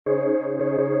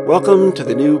Welcome to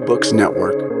the New Books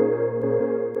Network.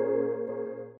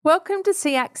 Welcome to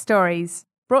SEAC Stories,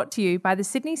 brought to you by the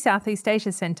Sydney Southeast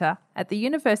Asia Centre at the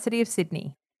University of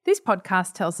Sydney. This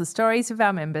podcast tells the stories of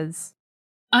our members.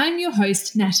 I'm your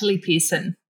host, Natalie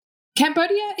Pearson.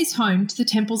 Cambodia is home to the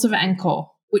temples of Angkor,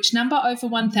 which number over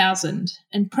 1,000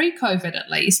 and pre-COVID at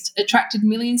least attracted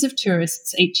millions of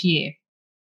tourists each year.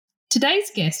 Today's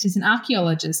guest is an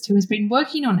archaeologist who has been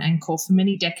working on Angkor for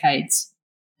many decades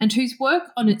and whose work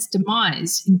on its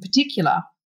demise in particular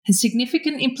has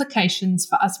significant implications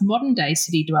for us modern-day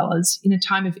city dwellers in a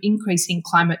time of increasing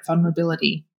climate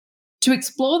vulnerability. To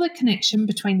explore the connection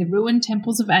between the ruined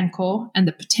temples of Angkor and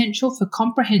the potential for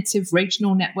comprehensive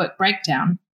regional network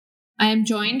breakdown, I am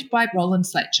joined by Roland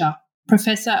Fletcher,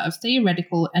 Professor of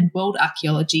Theoretical and World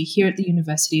Archaeology here at the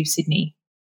University of Sydney.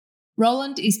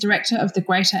 Roland is Director of the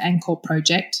Greater Angkor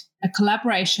Project, a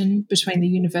collaboration between the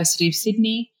University of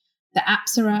Sydney, the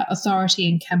Apsara Authority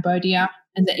in Cambodia,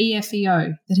 and the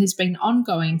EFEO that has been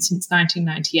ongoing since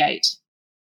 1998.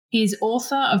 He is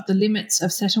author of The Limits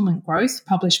of Settlement Growth,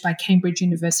 published by Cambridge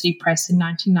University Press in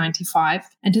 1995,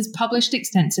 and has published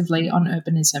extensively on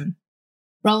urbanism.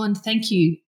 Roland, thank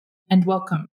you and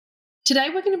welcome. Today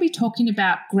we're going to be talking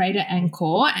about Greater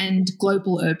Angkor and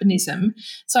global urbanism.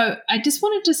 So I just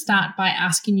wanted to start by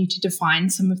asking you to define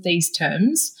some of these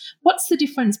terms. What's the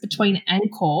difference between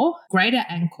Angkor, Greater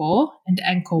Angkor, and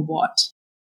Angkor Wat?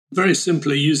 Very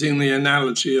simply, using the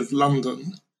analogy of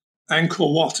London,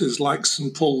 Angkor Wat is like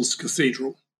St Paul's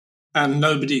Cathedral, and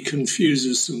nobody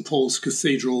confuses St Paul's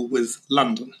Cathedral with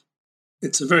London.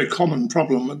 It's a very common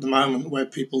problem at the moment where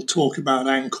people talk about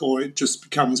Angkor, it just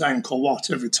becomes Angkor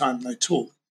Wat every time they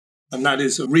talk. And that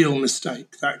is a real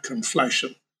mistake, that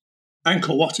conflation.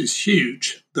 Angkor Wat is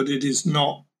huge, but it is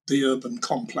not the urban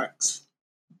complex.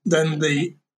 Then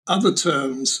the other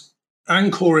terms,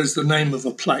 Angkor is the name of a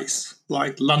place,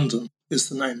 like London is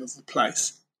the name of a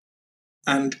place.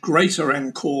 And Greater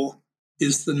Angkor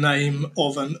is the name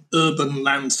of an urban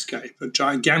landscape, a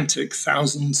gigantic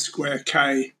 1,000 square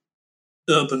K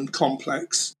urban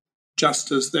complex,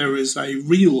 just as there is a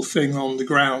real thing on the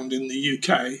ground in the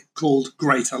UK called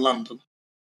Greater London.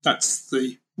 That's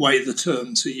the way the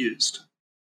terms are used.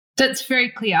 That's very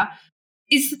clear.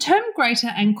 Is the term Greater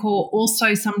Angkor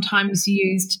also sometimes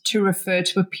used to refer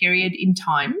to a period in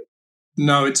time?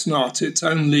 No, it's not. It's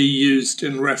only used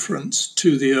in reference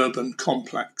to the urban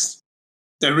complex.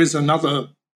 There is another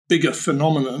bigger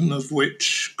phenomenon of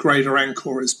which Greater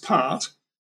Angkor is part,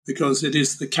 because it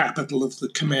is the capital of the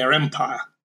Khmer Empire.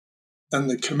 And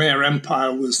the Khmer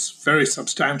Empire was very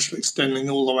substantial,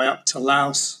 extending all the way up to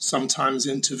Laos, sometimes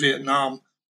into Vietnam,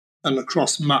 and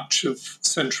across much of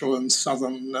central and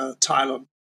southern Thailand.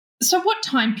 So what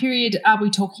time period are we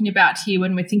talking about here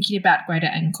when we're thinking about Greater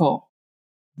Angkor?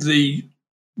 The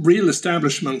real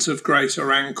establishment of Greater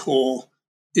Angkor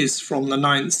is from the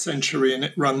 9th century and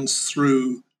it runs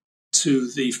through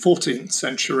to the 14th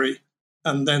century.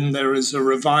 And then there is a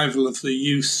revival of the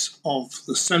use of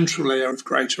the central area of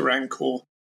Greater Angkor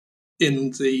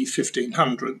in the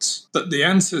 1500s. But the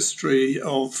ancestry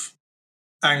of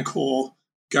Angkor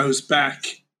goes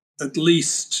back at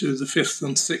least to the 5th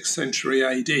and 6th century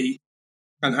AD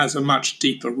and has a much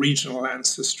deeper regional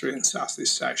ancestry in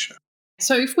Southeast Asia.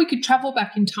 So if we could travel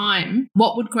back in time,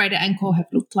 what would Greater Angkor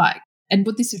have looked like? And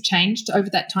would this have changed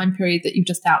over that time period that you've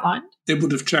just outlined? It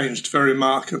would have changed very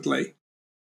markedly.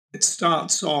 It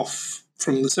starts off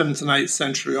from the 7th and 8th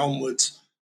century onwards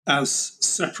as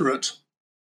separate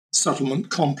settlement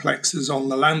complexes on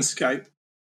the landscape,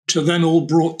 which are then all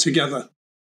brought together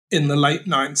in the late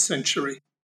 9th century.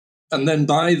 And then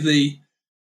by the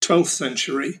 12th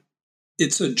century,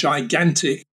 it's a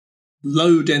gigantic,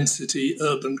 low-density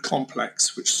urban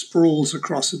complex which sprawls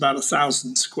across about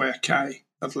 1,000 square K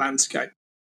of landscape.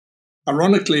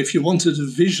 Ironically, if you wanted a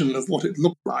vision of what it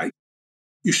looked like,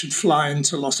 you should fly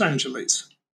into Los Angeles,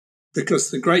 because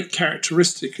the great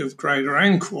characteristic of Greater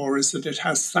Angkor is that it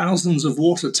has thousands of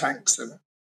water tanks in it.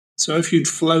 So if you'd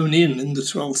flown in the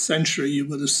 12th century, you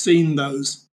would have seen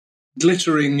those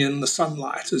glittering in the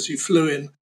sunlight as you flew in,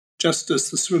 just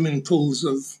as the swimming pools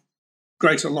of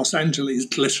Greater Los Angeles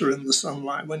glitter in the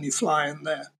sunlight when you fly in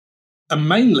there. And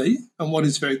mainly, and what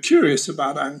is very curious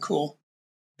about Angkor,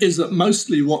 is that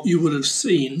mostly what you would have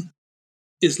seen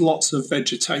is lots of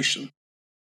vegetation,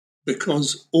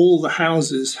 because all the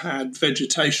houses had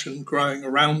vegetation growing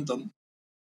around them.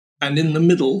 And in the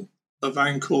middle of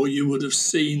Angkor, you would have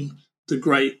seen the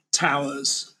great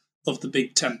towers of the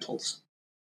big temples.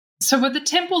 So were the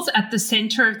temples at the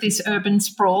centre of this urban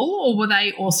sprawl, or were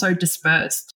they also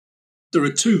dispersed? There are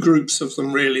two groups of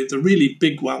them, really. The really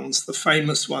big ones, the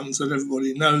famous ones that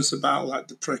everybody knows about, like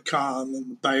the Prekan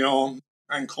and the Bayonne,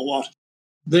 Angkor Wat,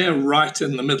 they're right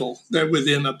in the middle. They're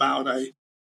within about a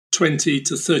 20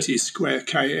 to 30 square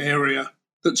K area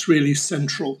that's really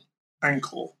central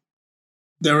Angkor.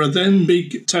 There are then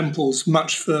big temples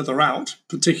much further out,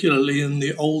 particularly in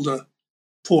the older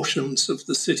portions of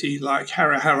the city, like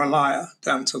Haraharalaya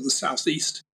down to the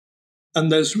southeast.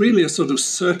 And there's really a sort of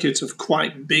circuit of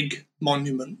quite big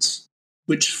monuments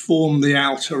which form the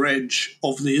outer edge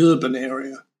of the urban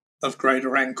area of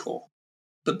Greater Angkor.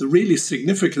 But the really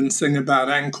significant thing about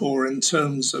Angkor in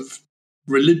terms of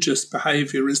religious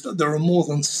behavior is that there are more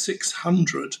than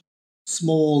 600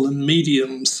 small and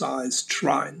medium-sized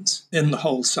shrines in the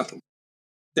whole settlement.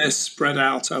 They're spread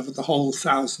out over the whole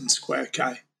 1,000 square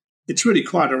K. It's really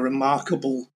quite a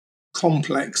remarkable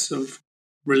complex of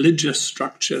religious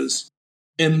structures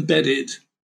embedded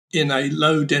in a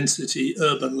low-density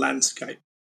urban landscape,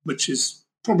 which has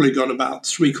probably got about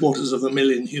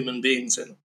 750,000 human beings in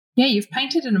it. Yeah, you've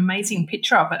painted an amazing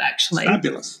picture of it, actually.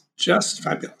 Fabulous, just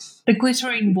fabulous. The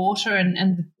glittering water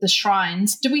and the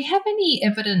shrines. Do we have any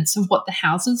evidence of what the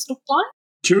houses look like?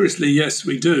 Curiously, yes,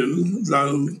 we do,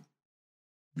 though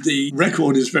the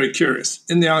record is very curious.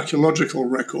 In the archaeological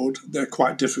record, they're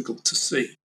quite difficult to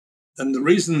see. And the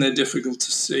reason they're difficult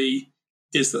to see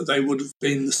is that they would have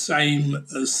been the same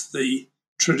as the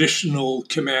traditional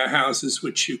Khmer houses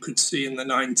which you could see in the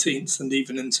 19th and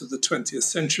even into the 20th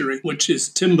century, which is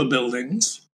timber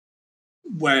buildings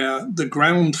where the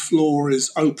ground floor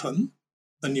is open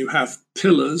and you have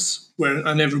pillars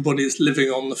and everybody is living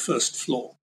on the first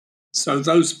floor. So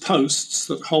those posts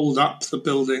that hold up the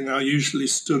building are usually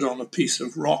stood on a piece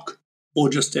of rock or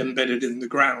just embedded in the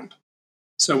ground.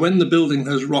 So when the building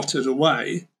has rotted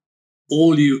away,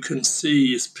 all you can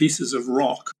see is pieces of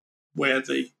rock where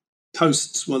the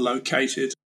posts were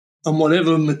located and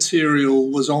whatever material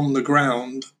was on the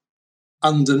ground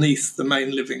underneath the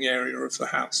main living area of the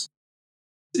house.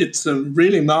 It's a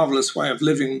really marvelous way of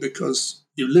living because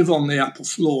you live on the upper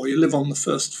floor, you live on the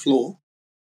first floor,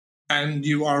 and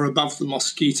you are above the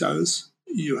mosquitoes,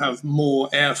 you have more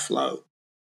airflow.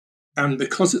 And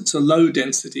because it's a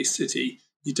low-density city,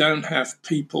 you don't have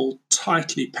people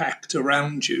tightly packed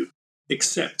around you,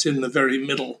 except in the very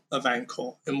middle of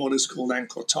Angkor, in what is called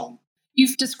Angkor Thom.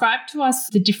 You've described to us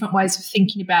the different ways of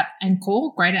thinking about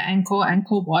Angkor, Greater Angkor,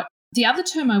 Angkor Wat. The other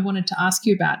term I wanted to ask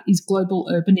you about is global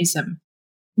urbanism.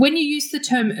 When you use the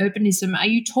term urbanism, are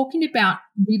you talking about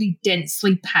really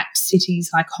densely packed cities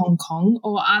like Hong Kong,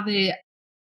 or are there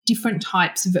different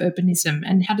types of urbanism,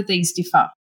 and how do these differ?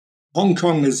 Hong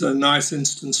Kong is a nice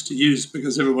instance to use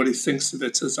because everybody thinks of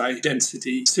it as a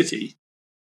density city,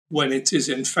 when it is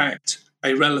in fact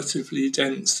a relatively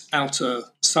dense outer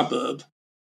suburb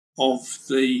of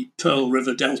the Pearl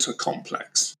River Delta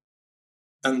complex.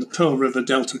 And the Pearl River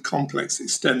Delta complex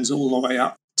extends all the way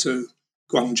up to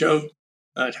Guangzhou.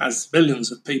 It has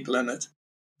millions of people in it.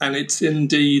 And it's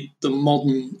indeed the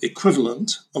modern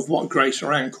equivalent of what Greater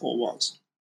Angkor was.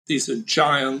 These are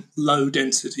giant,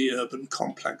 low-density urban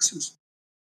complexes.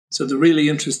 So the really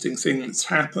interesting thing that's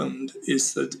happened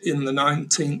is that in the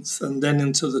 19th and then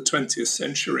into the 20th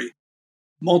century,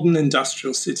 modern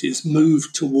industrial cities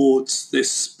moved towards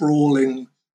this sprawling,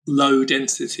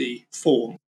 low-density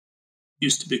form. It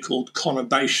used to be called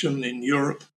conurbation in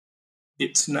Europe.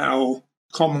 It's now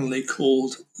commonly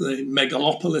called the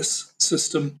megalopolis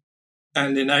system.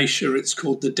 And in Asia, it's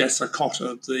called the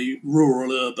Desakota, the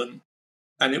rural urban.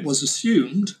 And it was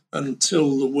assumed,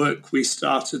 until the work we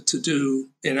started to do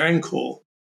in Angkor,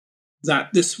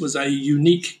 that this was a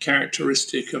unique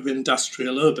characteristic of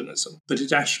industrial urbanism, but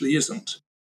it actually isn't.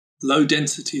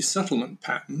 Low-density settlement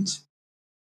patterns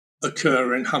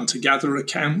occur in hunter-gatherer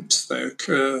camps, they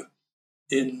occur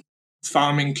in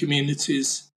farming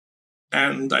communities,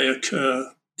 and they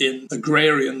occur in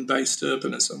agrarian-based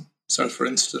urbanism. So, for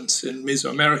instance, in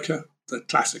Mesoamerica, the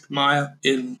classic Maya,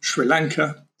 in Sri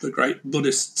Lanka, the great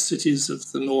Buddhist cities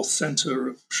of the north centre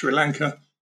of Sri Lanka.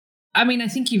 I mean, I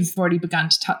think you've already begun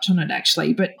to touch on it,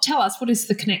 actually, but tell us, what is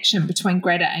the connection between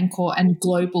Greater Angkor and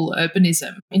global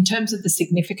urbanism in terms of the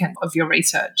significance of your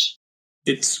research?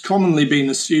 It's commonly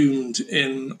been assumed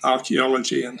in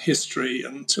archaeology and history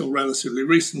until relatively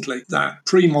recently that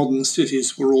pre-modern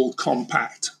cities were all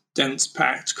compact, dense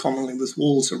packed, commonly with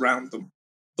walls around them.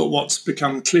 But what's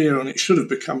become clear, and it should have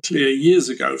become clear years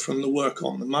ago from the work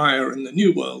on the Maya and the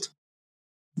New World,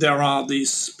 there are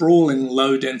these sprawling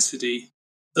low-density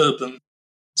urban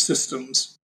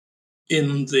systems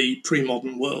in the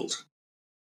pre-modern world.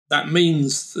 That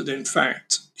means that, in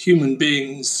fact, human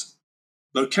beings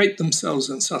locate themselves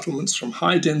in settlements from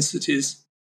high densities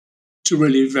to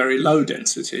really very low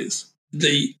densities.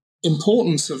 The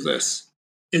importance of this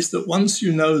is that once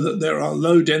you know that there are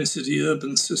low-density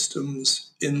urban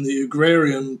systems in the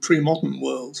agrarian pre-modern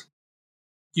world,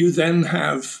 you then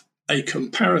have a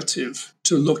comparative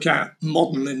to look at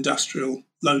modern industrial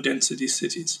low-density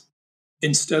cities,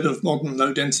 instead of modern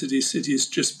low-density cities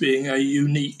just being a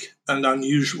unique and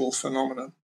unusual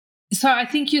phenomenon. So I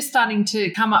think you're starting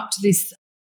to come up to this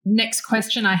next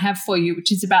question I have for you,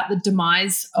 which is about the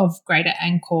demise of Greater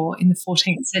Angkor in the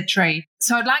 14th century.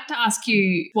 So I'd like to ask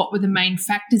you what were the main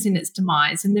factors in its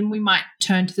demise, and then we might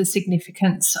turn to the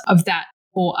significance of that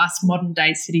for us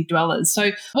modern-day city dwellers. So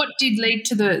what did lead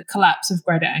to the collapse of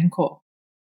Greater Angkor?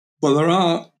 Well, there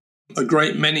are a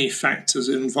great many factors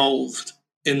involved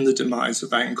in the demise of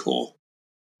Angkor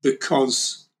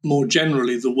because more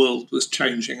generally the world was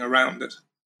changing around it.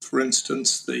 For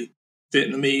instance, the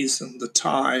Vietnamese and the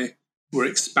Thai were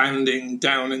expanding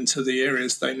down into the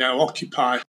areas they now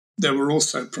occupy. There were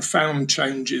also profound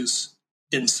changes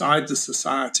inside the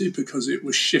society because it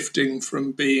was shifting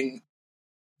from being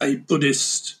a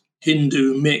Buddhist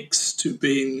Hindu mix to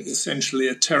being essentially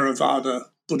a Theravada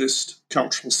Buddhist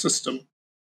cultural system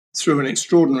through an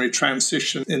extraordinary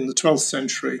transition in the 12th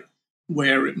century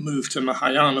where it moved to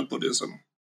Mahayana Buddhism.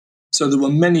 So there were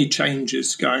many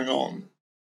changes going on.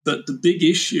 But the big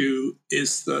issue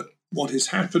is that what is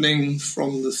happening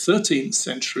from the 13th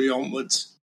century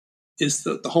onwards is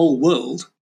that the whole world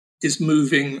is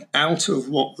moving out of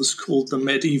what was called the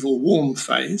medieval warm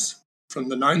phase from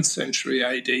the 9th century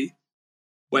AD,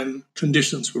 when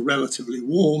conditions were relatively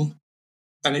warm,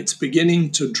 and it's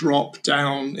beginning to drop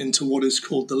down into what is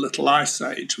called the Little Ice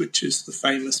Age, which is the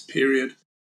famous period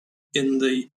in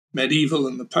the medieval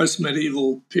and the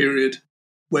post-medieval period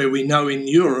where we know in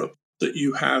Europe that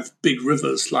you have big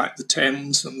rivers like the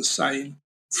Thames and the Seine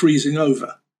freezing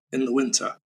over in the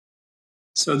winter.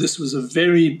 So this was a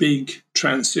very big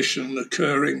transition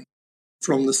occurring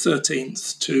from the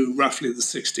 13th to roughly the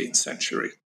 16th century.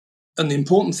 And the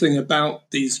important thing about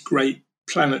these great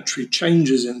planetary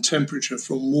changes in temperature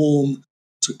from warm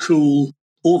to cool,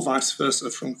 or vice versa,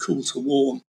 from cool to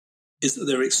warm, is that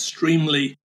they're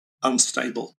extremely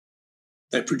unstable.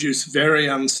 They produce very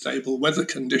unstable weather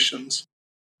conditions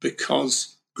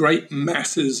because great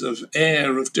masses of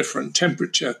air of different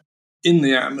temperature in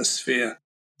the atmosphere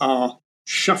are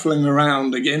shuffling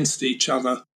around against each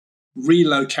other,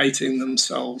 relocating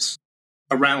themselves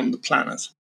around the planet.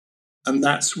 And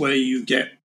that's where you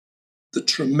get the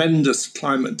tremendous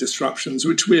climate disruptions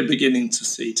which we're beginning to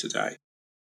see today.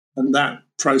 And that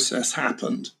process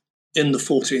happened in the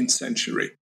 14th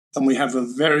century. And we have a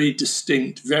very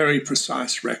distinct, very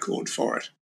precise record for it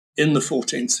in the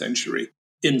 14th century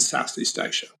in Southeast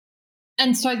Asia.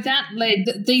 And so that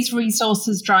led, these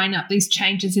resources drying up, these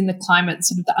changes in the climate,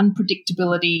 sort of the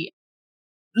unpredictability,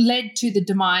 led to the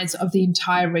demise of the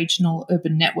entire regional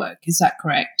urban network. Is that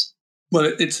correct?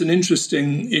 Well, it's an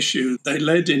interesting issue. They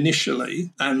led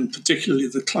initially, and particularly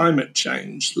the climate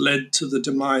change, led to the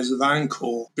demise of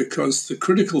Angkor because the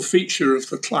critical feature of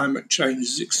the climate change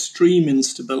is extreme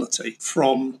instability,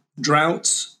 from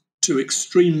droughts to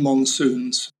extreme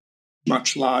monsoons,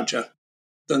 much larger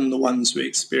than the ones we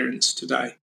experience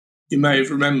today. You may have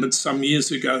remembered some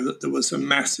years ago that there was a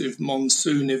massive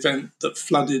monsoon event that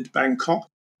flooded Bangkok.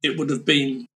 It would have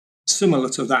been similar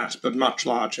to that, but much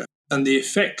larger. And the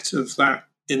effect of that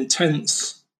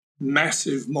intense,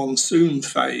 massive monsoon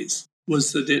phase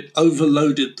was that it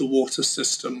overloaded the water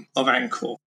system of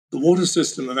Angkor. The water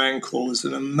system of Angkor was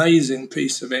an amazing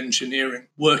piece of engineering,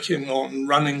 working on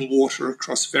running water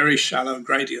across very shallow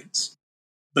gradients.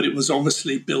 But it was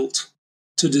obviously built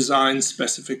to design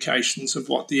specifications of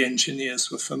what the engineers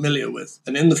were familiar with.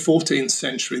 And in the 14th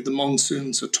century, the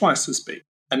monsoons are twice as big,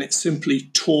 and it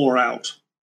simply tore out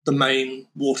the main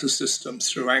water system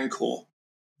through Angkor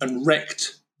and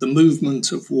wrecked the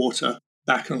movement of water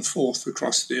back and forth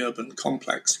across the urban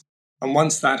complex. And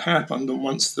once that happened, and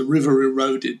once the river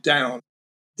eroded down,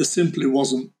 there simply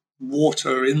wasn't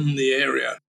water in the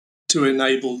area to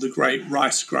enable the great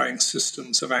rice-growing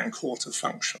systems of Angkor to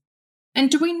function. And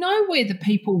do we know where the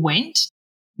people went?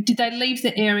 Did they leave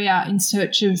the area in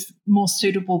search of more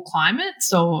suitable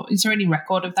climates, or is there any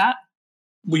record of that?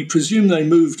 We presume they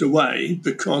moved away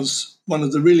because one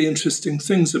of the really interesting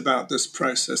things about this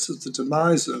process of the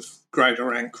demise of Greater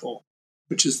Angkor,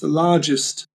 which is the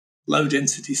largest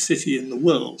low-density city in the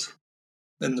world,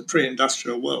 in the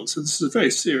pre-industrial world, so this is a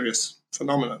very serious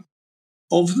phenomenon.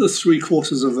 Of the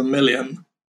 750,000,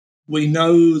 we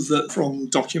know that from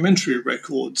documentary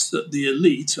records that the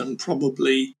elite and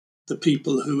probably the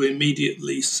people who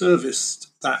immediately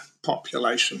serviced that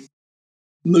population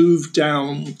moved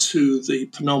down to the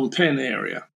Phnom Penh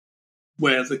area,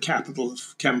 where the capital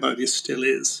of Cambodia still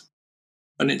is.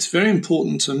 And it's very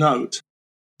important to note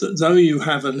that though you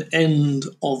have an end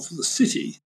of the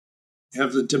city, you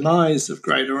have the demise of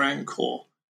Greater Angkor,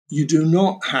 you do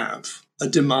not have a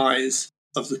demise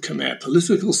of the Khmer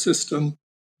political system,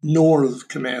 nor of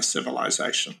Khmer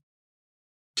civilization.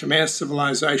 Khmer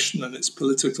civilization and its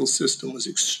political system was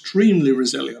extremely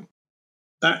resilient.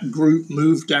 That group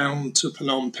moved down to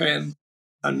Phnom Penh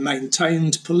and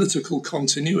maintained political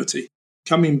continuity,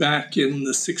 coming back in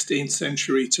the 16th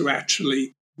century to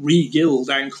actually re-gild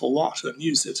Angkor Wat and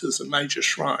use it as a major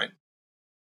shrine.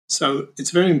 So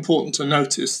it's very important to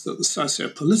notice that the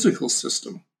socio-political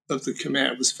system of the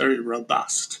Khmer was very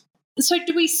robust. So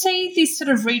do we see this sort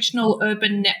of regional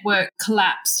urban network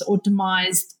collapse or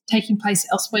demise taking place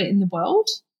elsewhere in the world?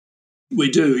 We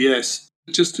do, yes.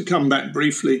 Just to come back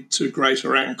briefly to Greater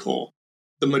Angkor,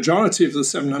 the majority of the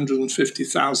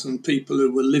 750,000 people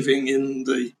who were living in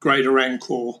the Greater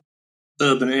Angkor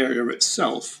urban area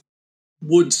itself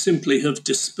would simply have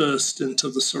dispersed into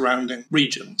the surrounding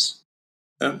regions.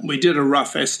 We did a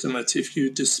rough estimate. If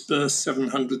you disperse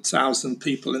 700,000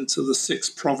 people into the 6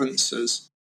 provinces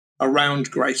around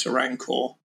Greater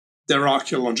Angkor, they're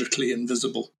archaeologically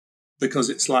invisible because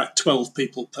it's like 12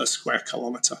 people per square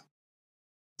kilometre.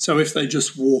 So if they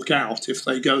just walk out, if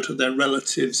they go to their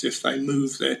relatives, if they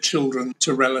move their children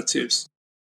to relatives,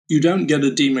 you don't get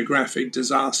a demographic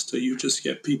disaster. You just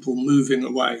get people moving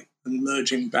away and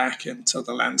merging back into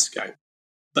the landscape.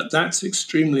 But that's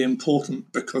extremely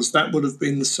important because that would have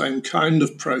been the same kind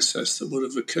of process that would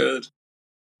have occurred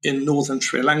in northern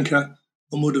Sri Lanka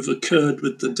and would have occurred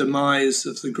with the demise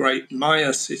of the great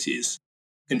Maya cities.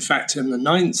 In fact, in the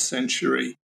 9th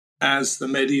century, as the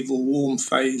medieval warm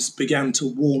phase began to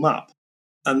warm up.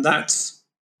 And that's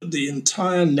the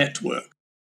entire network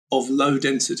of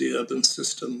low-density urban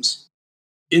systems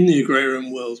in the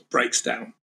agrarian world breaks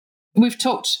down. We've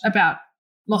talked about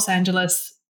Los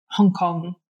Angeles, Hong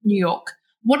Kong, New York.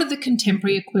 What are the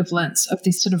contemporary equivalents of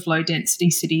this sort of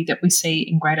low-density city that we see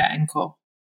in Greater Angkor?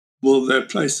 Well, there are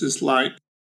places like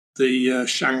the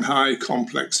Shanghai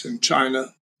complex in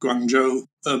China, Guangzhou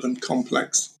urban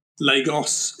complex,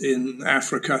 Lagos in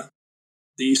Africa,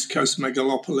 the East Coast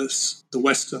megalopolis, the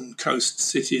Western Coast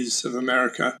cities of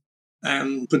America,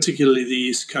 and particularly the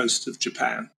East Coast of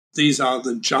Japan. These are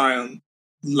the giant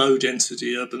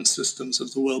low-density urban systems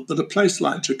of the world. But a place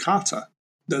like Jakarta,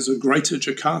 there's a Greater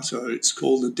Jakarta, it's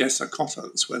called the Desa Kota,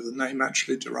 that's where the name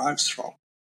actually derives from.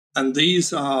 And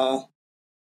these are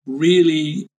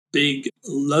really big,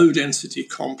 low-density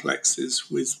complexes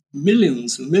with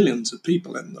millions and millions of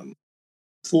people in them,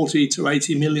 40 to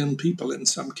 80 million people in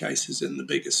some cases in the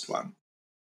biggest one.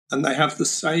 And they have the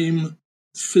same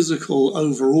physical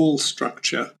overall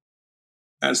structure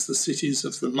as the cities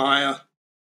of the Maya,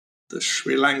 the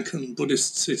Sri Lankan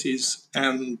Buddhist cities,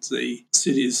 and the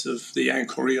cities of the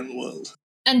Angkorian world.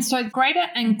 And so Greater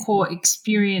Angkor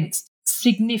experienced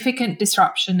significant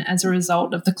disruption as a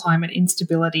result of the climate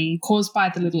instability caused by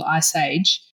the Little Ice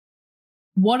Age.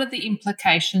 What are the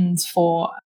implications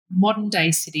for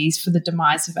modern-day cities for the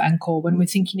demise of Angkor when we're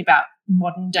thinking about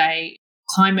modern-day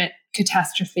climate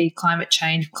catastrophe, climate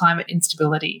change, climate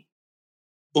instability?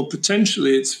 Well,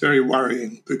 potentially it's very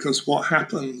worrying because what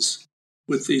happens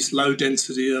with these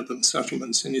low-density urban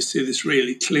settlements, and you see this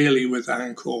really clearly with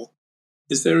Angkor,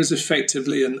 is there is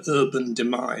effectively an urban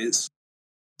demise.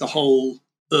 The whole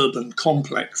urban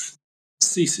complex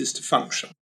ceases to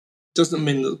function. Doesn't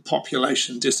mean that the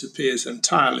population disappears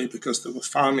entirely because there were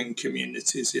farming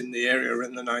communities in the area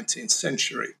in the 19th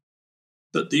century,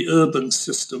 but the urban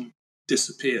system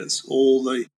disappears. All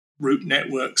the route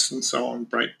networks and so on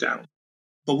break down.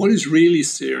 But what is really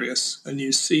serious, and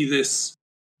you see this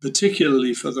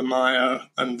particularly for the Maya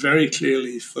and very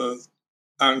clearly for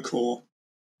Angkor,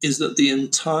 is that the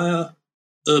entire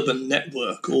urban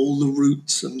network, all the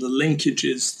routes and the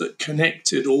linkages that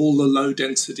connected all the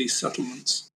low-density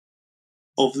settlements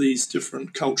of these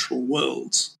different cultural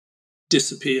worlds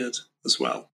disappeared as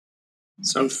well.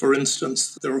 So, for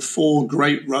instance, there are 4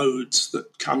 great roads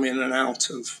that come in and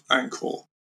out of Angkor.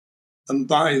 And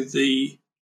by the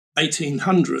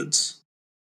 1800s,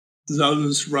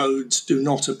 those roads do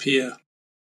not appear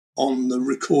on the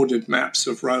recorded maps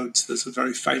of roads. There's a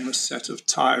very famous set of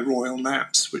Thai royal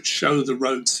maps which show the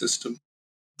road system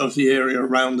of the area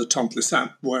around the Tonle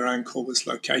Sap where Angkor was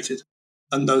located,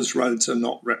 and those roads are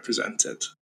not represented.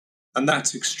 And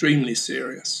that's extremely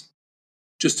serious.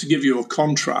 Just to give you a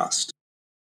contrast,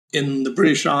 in the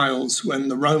British Isles, when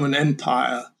the Roman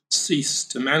Empire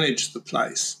ceased to manage the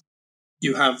place,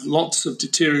 You have lots of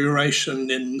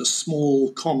deterioration in the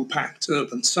small, compact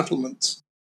urban settlements.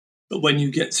 But when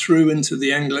you get through into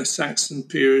the Anglo-Saxon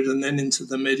period and then into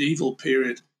the medieval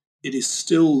period, it is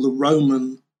still the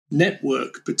Roman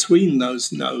network between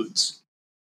those nodes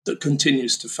that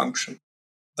continues to function.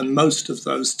 And most of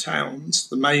those towns,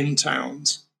 the main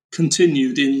towns,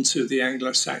 continued into the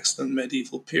Anglo-Saxon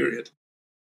medieval period.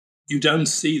 You don't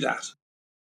see that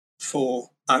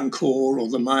for Angkor or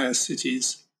the Maya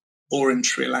cities or in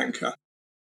Sri Lanka.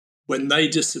 When they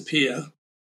disappear,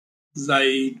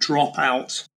 they drop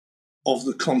out of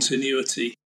the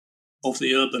continuity of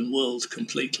the urban world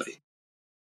completely,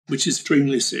 which is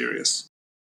extremely serious.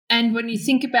 And when you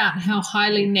think about how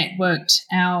highly networked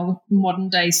our modern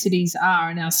day cities are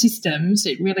and our systems,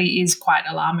 it really is quite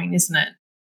alarming, isn't it?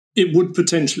 It would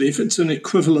potentially, if it's an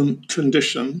equivalent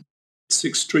condition, it's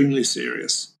extremely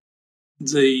serious.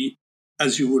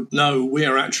 As you would know, we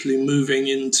are actually moving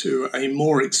into a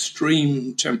more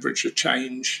extreme temperature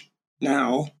change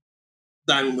now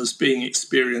than was being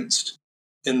experienced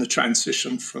in the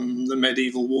transition from the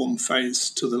medieval warm phase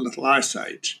to the Little Ice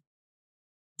Age.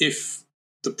 If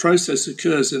the process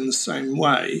occurs in the same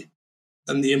way,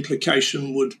 then the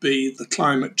implication would be the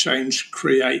climate change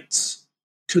creates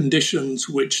conditions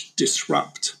which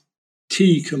disrupt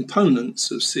key components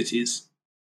of cities,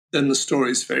 then the story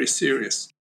is very serious.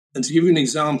 And to give you an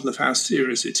example of how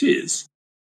serious it is,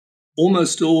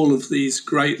 almost all of these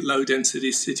great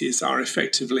low-density cities are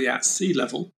effectively at sea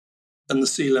level, and the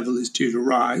sea level is due to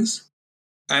rise.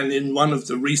 And in one of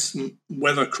the recent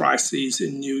weather crises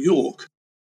in New York,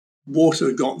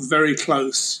 water got very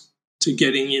close to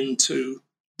getting into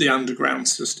the underground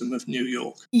system of New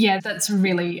York. Yeah, it's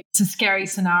a scary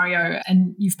scenario,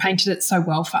 and you've painted it so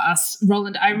well for us.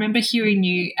 Roland, I remember hearing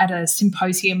you at a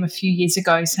symposium a few years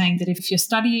ago saying that if you're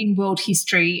studying world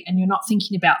history and you're not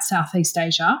thinking about Southeast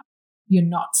Asia, you're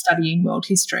not studying world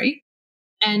history.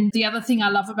 And the other thing I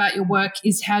love about your work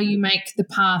is how you make the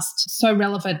past so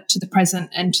relevant to the present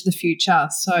and to the future.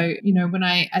 So, when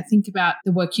I think about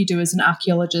the work you do as an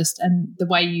archaeologist and the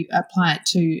way you apply it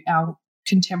to our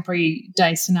contemporary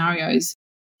day scenarios,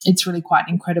 it's really quite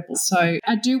incredible. So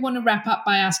I do want to wrap up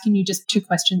by asking you just 2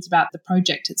 questions about the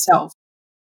project itself.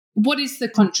 What is the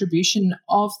contribution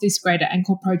of this Greater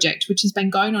Angkor project, which has been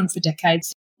going on for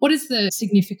decades? What is the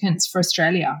significance for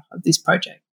Australia of this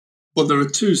project? Well, there are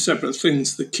 2 separate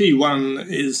things. The key one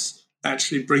is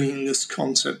actually bringing this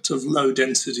concept of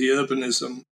low-density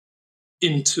urbanism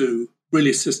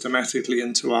really systematically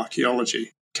into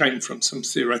archaeology. Came from some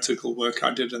theoretical work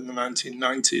I did in the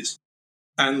 1990s.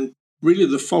 And really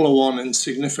the follow-on in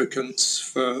significance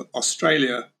for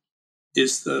Australia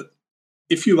is that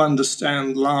if you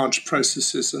understand large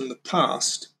processes in the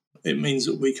past, it means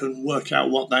that we can work out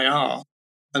what they are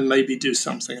and maybe do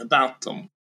something about them.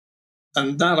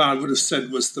 And that, I would have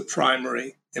said, was the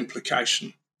primary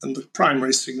implication and the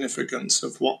primary significance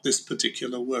of what this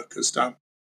particular work has done.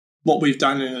 What we've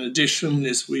done in addition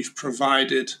is we've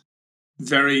provided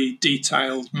very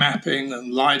detailed mapping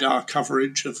and LiDAR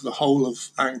coverage of the whole of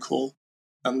Angkor,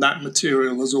 and that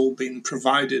material has all been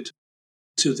provided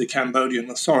to the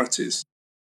Cambodian authorities.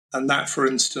 And that, for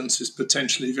instance, is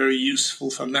potentially very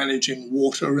useful for managing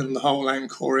water in the whole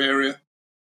Angkor area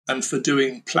and for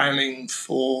doing planning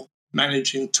for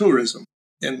managing tourism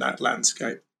in that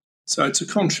landscape. So it's a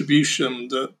contribution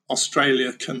that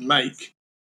Australia can make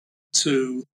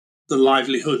to the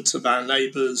livelihoods of our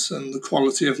neighbours and the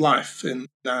quality of life in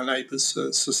our neighbours'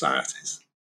 societies.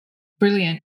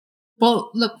 Brilliant. Well,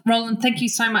 look, Roland, thank you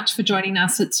so much for joining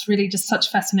us. It's really just such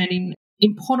fascinating,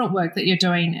 important work that you're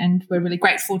doing, and we're really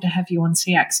grateful to have you on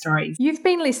SEAC Stories. You've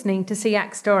been listening to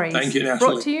SEAC Stories. Thank you, Natalie.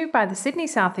 Brought to you by the Sydney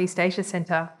Southeast Asia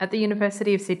Centre at the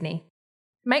University of Sydney.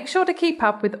 Make sure to keep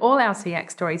up with all our SEAC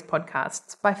Stories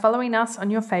podcasts by following us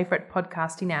on your favourite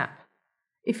podcasting app.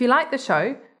 If you like the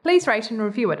show, please rate and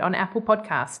review it on Apple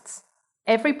Podcasts.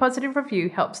 Every positive review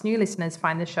helps new listeners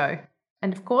find the show.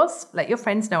 And of course, let your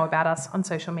friends know about us on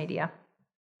social media.